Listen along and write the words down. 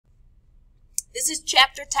This is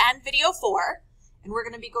Chapter 10, Video 4, and we're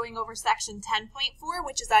going to be going over Section 10.4,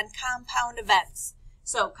 which is on compound events.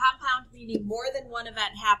 So compound meaning more than one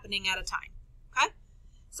event happening at a time, okay?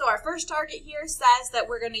 So our first target here says that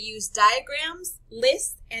we're going to use diagrams,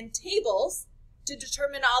 lists, and tables to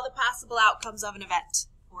determine all the possible outcomes of an event,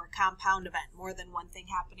 or a compound event, more than one thing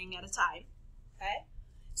happening at a time, okay?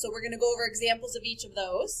 So we're going to go over examples of each of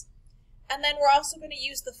those. And then we're also going to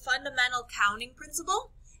use the fundamental counting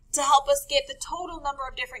principle to help us get the total number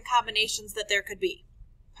of different combinations that there could be,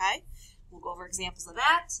 okay? We'll go over examples of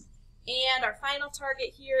that. And our final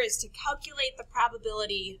target here is to calculate the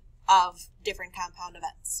probability of different compound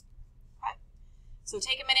events, okay? So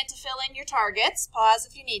take a minute to fill in your targets. Pause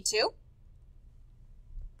if you need to.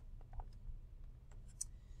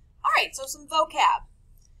 All right, so some vocab.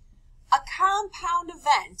 A compound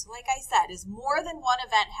event, like I said, is more than one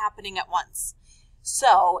event happening at once.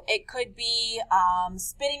 So it could be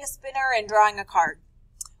spinning a spinner and drawing a card,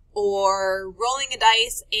 or rolling a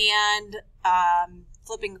dice and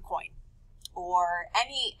flipping a coin, or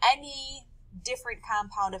any different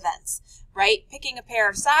compound events, right? Picking a pair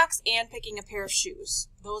of socks and picking a pair of shoes.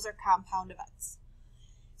 Those are compound events.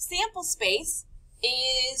 Sample space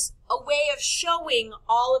is a way of showing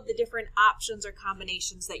all of the different options or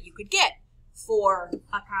combinations that you could get for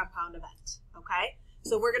a compound event, okay?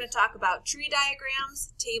 So we're going to talk about tree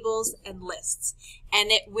diagrams, tables, and lists.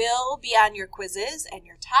 And it will be on your quizzes and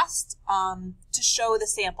your tests to show the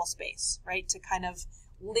sample space, right? To kind of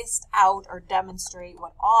list out or demonstrate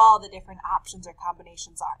what all the different options or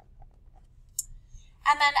combinations are.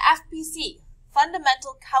 And then FPC,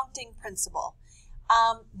 Fundamental Counting Principle.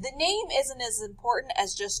 The name isn't as important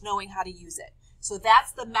as just knowing how to use it. So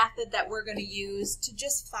that's the method that we're going to use to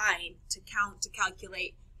just find, to count, to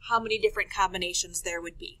calculate how many different combinations there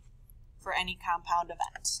would be for any compound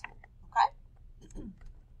event, okay?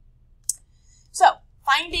 So,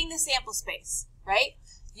 finding the sample space, right?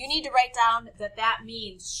 You need to write down that that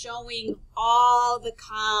means showing all the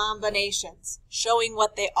combinations, showing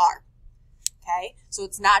what they are, okay? So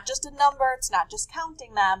it's not just a number, it's not just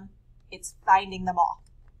counting them, it's finding them all.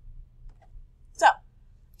 So,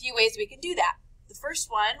 a few ways we can do that. The first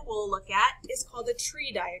one we'll look at is called a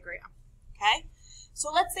tree diagram, okay? So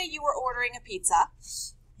let's say you were ordering a pizza.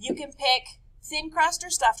 You can pick thin crust or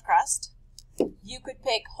stuffed crust. You could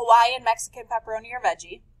pick Hawaiian, Mexican, pepperoni, or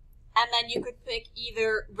veggie. And then you could pick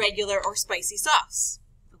either regular or spicy sauce,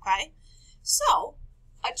 okay? So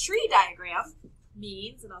a tree diagram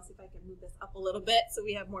means, and I'll see if I can move this up a little bit so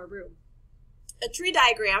we have more room. A tree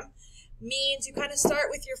diagram means you kind of start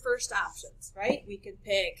with your first options, right? We could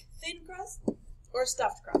pick thin crust or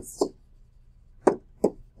stuffed crust.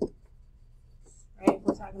 Right,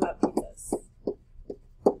 we're talking about pizzas.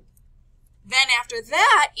 Then after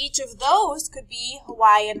that, each of those could be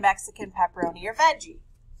Hawaiian, Mexican, pepperoni, or veggie.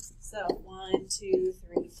 So 1, 2,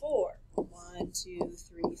 3, 4. 1, 2,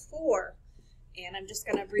 3, 4. And I'm just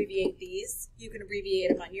going to abbreviate these. You can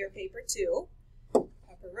abbreviate them on your paper too.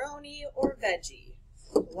 Pepperoni or veggie.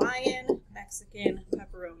 Hawaiian, Mexican,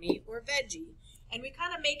 pepperoni, or veggie. And we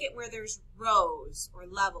kind of make it where there's rows or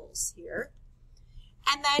levels here.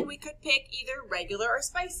 And then we could pick either regular or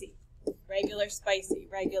spicy. Regular, spicy,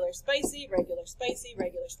 regular, spicy, regular, spicy,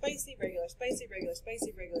 regular, spicy, regular, spicy, regular,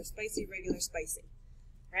 spicy, regular, spicy, regular, spicy.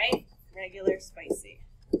 Right? Regular, spicy.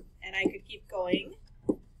 And I could keep going.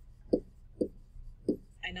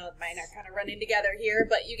 I know mine are kind of running together here,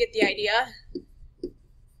 but you get the idea.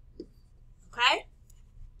 Okay?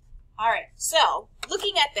 All right, so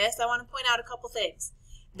looking at this, I want to point out a couple things.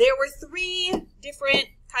 There were 3 different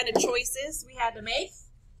kind of choices we had to make.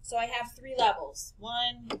 So I have 3 levels.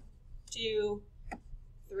 1, 2,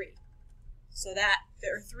 3. So that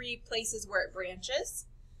there are 3 places where it branches.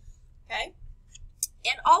 Okay?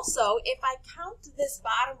 And also, if I count this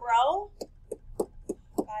bottom row,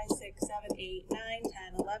 5, 6, 7, 8, 9, 10,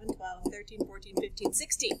 11, 12, 13, 14, 15,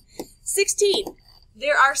 16. 16.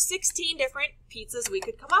 There are 16 different pizzas we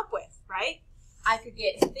could come up with, right? I could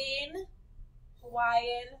get thin,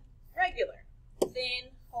 Hawaiian, regular.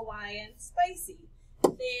 Thin, Hawaiian, spicy.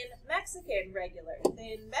 Thin, Mexican, regular.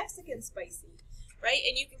 Thin, Mexican, spicy, right?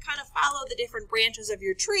 And you can kind of follow the different branches of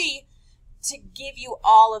your tree to give you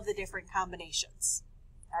all of the different combinations,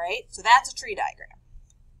 all right? So that's a tree diagram.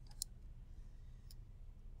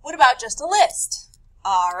 What about just a list?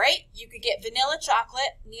 All right, you could get vanilla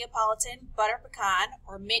chocolate, Neapolitan, butter pecan,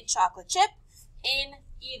 or mint chocolate chip in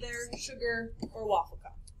either sugar or waffle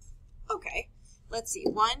cone. Okay, let's see,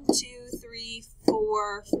 1, 2, 3,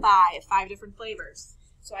 4, 5, 5 different flavors.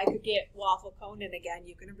 So I could get waffle cone, and again,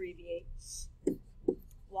 you can abbreviate.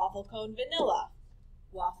 Waffle cone vanilla,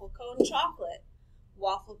 waffle cone chocolate,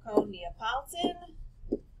 waffle cone Neapolitan,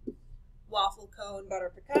 waffle cone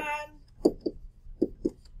butter pecan,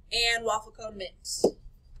 and waffle cone mint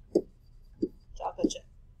chocolate chip.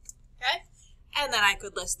 Okay? And then I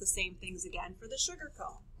could list the same things again for the sugar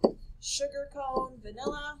cone. Sugar cone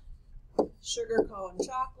vanilla, sugar cone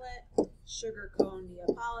chocolate, sugar cone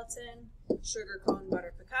Neapolitan, sugar cone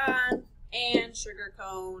butter pecan, and sugar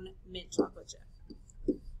cone mint chocolate chip.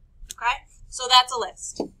 Okay? So that's a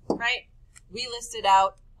list, right? We listed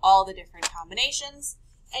out all the different combinations,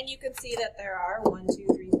 and you can see that there are 1, 2,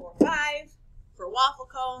 3, 4, 5 for waffle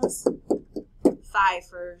cones, 5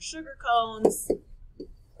 for sugar cones,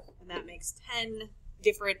 and that makes 10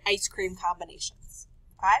 different ice cream combinations.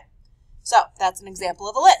 Okay? So that's an example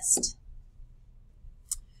of a list.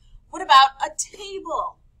 What about a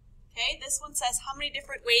table? Okay, this one says how many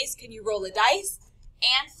different ways can you roll a dice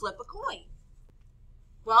and flip a coin?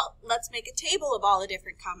 Well, let's make a table of all the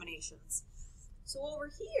different combinations. So over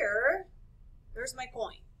here, there's my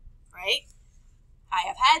coin, right? I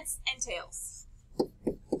have heads and tails.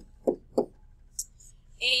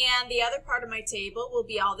 And the other part of my table will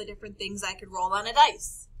be all the different things I could roll on a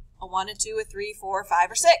dice. A 1, a 2, a 3, 4,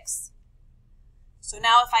 5, or 6. So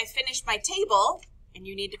now if I finish my table, and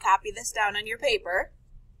you need to copy this down on your paper,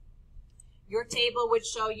 your table would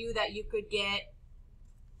show you that you could get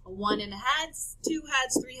a 1 in heads, 2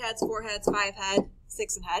 heads, 3 heads, 4 heads, 5 head,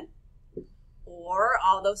 6 in head, or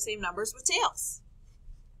all those same numbers with tails.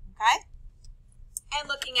 Okay? And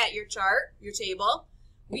looking at your chart, your table,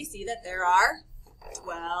 we see that there are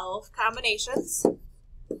 12 combinations,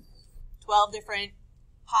 12 different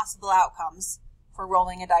possible outcomes for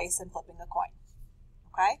rolling a dice and flipping a coin.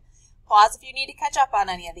 Okay? Pause if you need to catch up on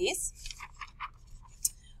any of these.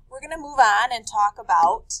 We're going to move on and talk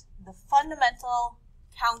about the fundamental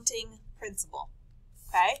counting principle.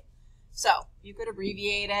 Okay? So, you could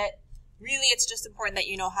abbreviate it. Really, it's just important that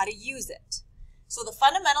you know how to use it. So, the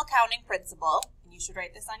fundamental counting principle, and you should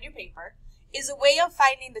write this on your paper, is a way of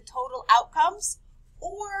finding the total outcomes,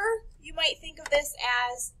 or you might think of this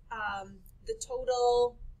as the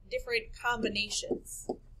total different combinations.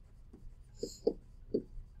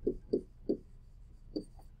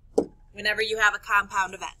 Whenever you have a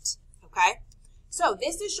compound event, okay? So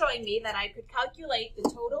this is showing me that I could calculate the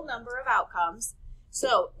total number of outcomes.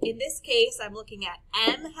 So in this case, I'm looking at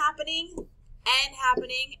M happening, N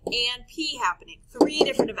happening, and P happening. 3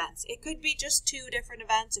 different events. It could be just 2 different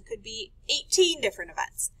events. It could be 18 different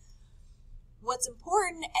events. What's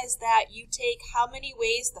important is that you take how many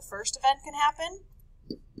ways the first event can happen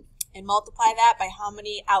and multiply that by how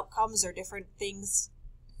many outcomes or different things,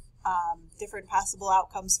 different possible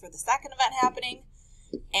outcomes for the second event happening,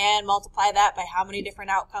 and multiply that by how many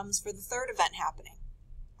different outcomes for the third event happening.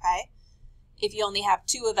 Okay? If you only have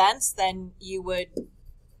 2 events, then you would,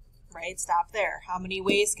 right, stop there. How many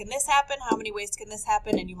ways can this happen? How many ways can this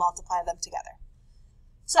happen? And you multiply them together.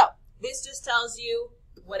 So this just tells you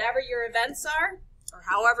whatever your events are, or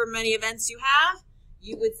however many events you have,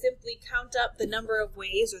 you would simply count up the number of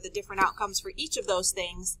ways or the different outcomes for each of those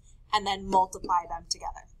things and then multiply them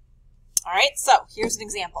together. All right, so here's an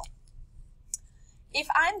example. If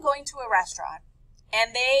I'm going to a restaurant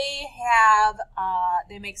and they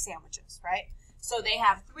make sandwiches, right? So they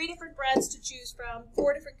have 3 different breads to choose from,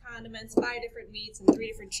 4 different condiments, 5 different meats, and 3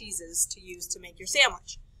 different cheeses to use to make your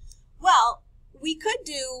sandwich. Well, we could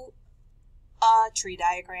do a tree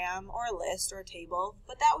diagram or a list or a table,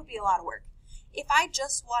 but that would be a lot of work. If I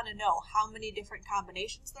just want to know how many different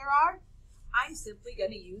combinations there are, I'm simply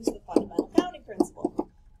going to use the fundamental counting principle.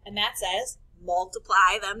 And that says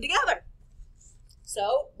multiply them together.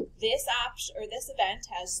 So this option or this event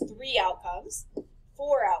has 3 outcomes,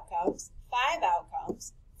 4 outcomes, 5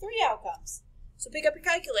 outcomes, 3 outcomes. So pick up your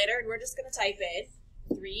calculator and we're just going to type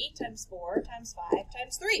in 3 times 4 times 5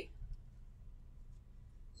 times 3.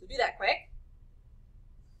 So do that quick.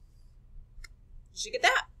 You should get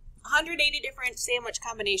that. 180 different sandwich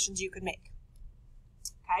combinations you could make.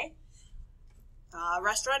 Okay.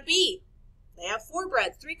 Restaurant B. They have 4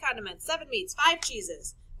 breads, 3 condiments, 7 meats, 5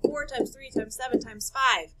 cheeses. 4 times 3 times 7 times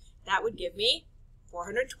 5. That would give me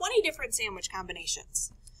 420 different sandwich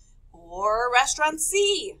combinations. Or restaurant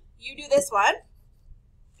C. You do this one.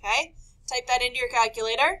 Okay. Type that into your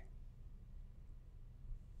calculator.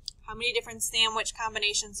 How many different sandwich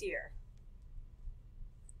combinations here?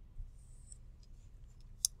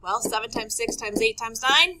 Well, 7 times 6 times 8 times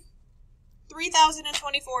 9.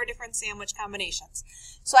 3,024 different sandwich combinations.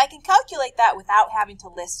 So I can calculate that without having to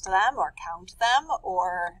list them or count them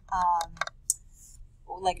or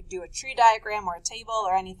like do a tree diagram or a table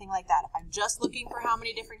or anything like that. If I'm just looking for how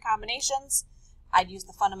many different combinations, I'd use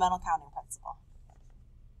the fundamental counting principle.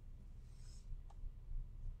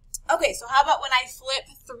 Okay, so how about when I flip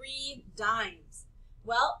 3 dimes?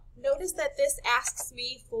 Well, notice that this asks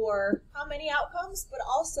me for how many outcomes, but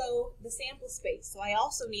also the sample space. So I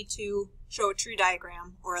also need to show a tree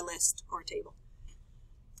diagram or a list or a table.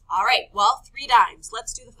 All right, well, 3 dimes.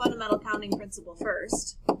 Let's do the fundamental counting principle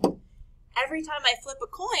first. Every time I flip a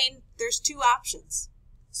coin, there's 2 options.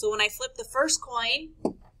 So when I flip the first coin,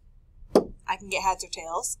 I can get heads or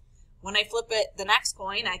tails. When I flip it, the next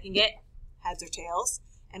coin, I can get heads or tails.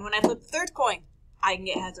 And when I flip the third coin, I can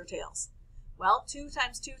get heads or tails. Well, 2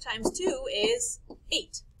 times 2 times 2 is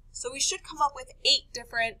 8. So we should come up with 8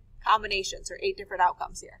 different combinations or 8 different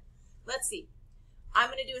outcomes here. Let's see. I'm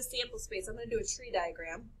going to do a sample space. I'm going to do a tree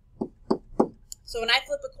diagram. So when I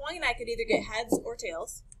flip a coin, I could either get heads or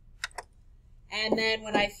tails. And then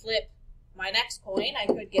when I flip my next coin, I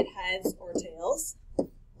could get heads or tails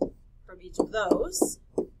from each of those.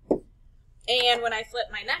 And when I flip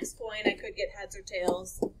my next coin, I could get heads or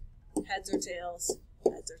tails, heads or tails,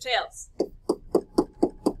 heads or tails.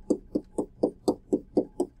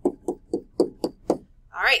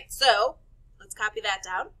 All right, so let's copy that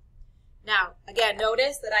down. Now, again,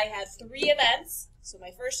 notice that I had 3 events. So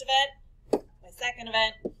my first event, my second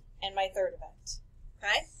event, and my third event.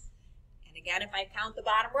 Okay? And again, if I count the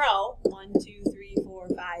bottom row, 1, 2, 3, 4,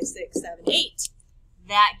 5, 6, 7, 8,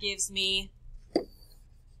 that gives me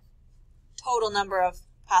total number of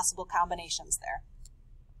possible combinations there.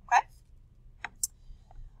 Okay?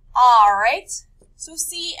 All right. So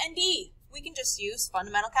C and D, we can just use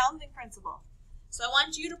fundamental counting principle. So I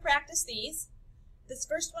want you to practice these. This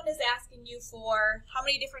first one is asking you for how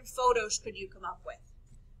many different photos could you come up with?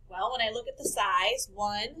 Well, when I look at the size,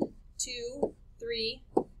 1, 2, 3,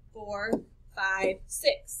 4, 5,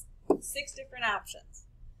 6. 6 different options.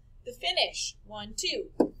 The finish, 1, 2.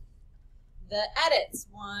 The edits,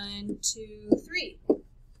 1, 2, 3.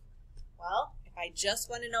 Well, if I just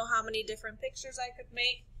want to know how many different pictures I could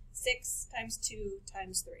make, 6 times 2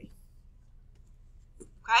 times 3.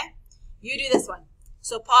 Okay? You do this one.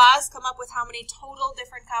 So pause, come up with how many total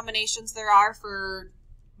different combinations there are for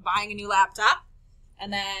buying a new laptop,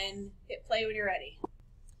 and then hit play when you're ready.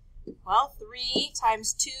 Well, 3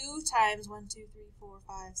 times 2 times 1, 2, 3, 4,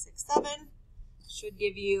 5, 6, 7 should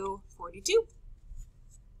give you 42.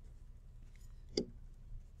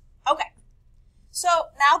 Okay, so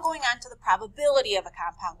now going on to the probability of a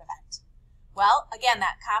compound event. Well, again,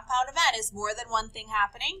 that compound event is more than one thing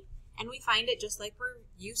happening, and we find it just like we're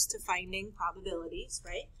used to finding probabilities,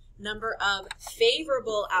 right? Number of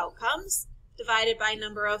favorable outcomes divided by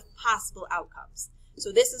number of possible outcomes.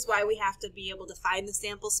 So this is why we have to be able to find the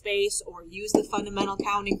sample space or use the fundamental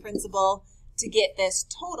counting principle to get this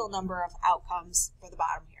total number of outcomes for the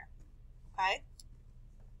bottom here, okay?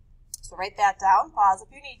 So write that down, pause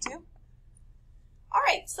if you need to. All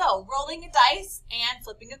right, so rolling a dice and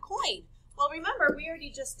flipping a coin. Well, remember, we already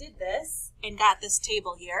just did this and got this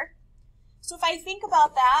table here. So if I think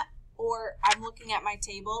about that, or I'm looking at my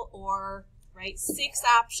table, or right, 6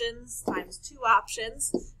 options times 2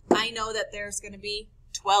 options, I know that there's going to be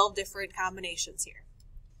 12 different combinations here.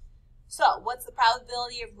 So what's the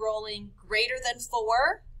probability of rolling greater than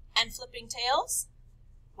 4 and flipping tails?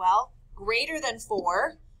 Well, greater than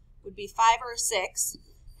 4 would be 5 or 6,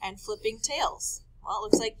 and flipping tails. Well, it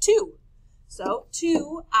looks like 2. So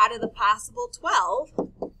 2 out of the possible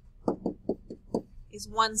 12 is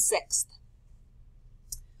 1/6.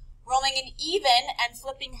 Rolling an even and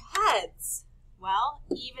flipping heads. Well,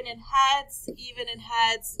 even in heads, even in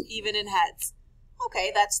heads, even in heads.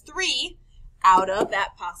 Okay, that's 3 out of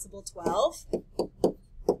that possible 12.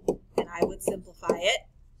 And I would simplify it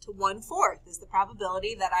to 1/4 is the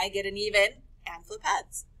probability that I get an even and flip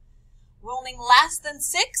heads. Rolling less than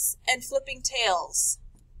 6 and flipping tails.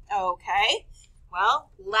 Okay,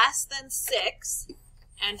 well, less than 6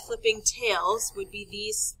 and flipping tails would be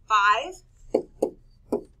these 5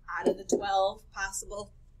 out of the 12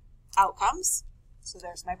 possible outcomes. So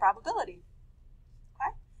there's my probability.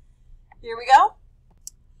 Okay, here we go.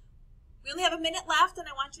 We only have a minute left, and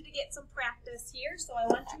I want you to get some practice here. So I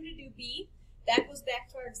want you to do B. That goes back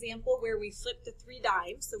to our example where we flipped the 3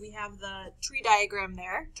 dimes. So we have the tree diagram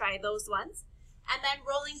there. Try those ones. And then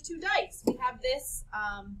rolling 2 dice. We have this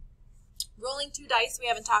rolling 2 dice we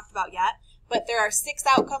haven't talked about yet. But there are 6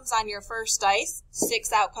 outcomes on your first dice,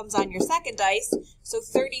 6 outcomes on your second dice, so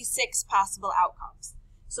 36 possible outcomes.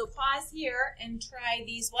 So pause here and try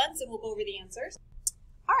these ones, and we'll go over the answers.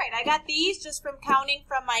 All right, I got these just from counting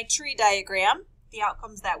from my tree diagram, the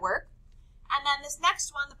outcomes that work. And then this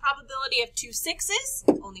next one, the probability of 2 6s,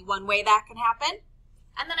 only one way that can happen.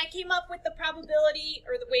 And then I came up with the probability,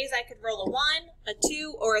 or the ways I could roll a 1, a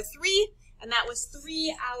 2, or a 3, and that was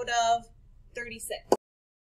 3 out of 36.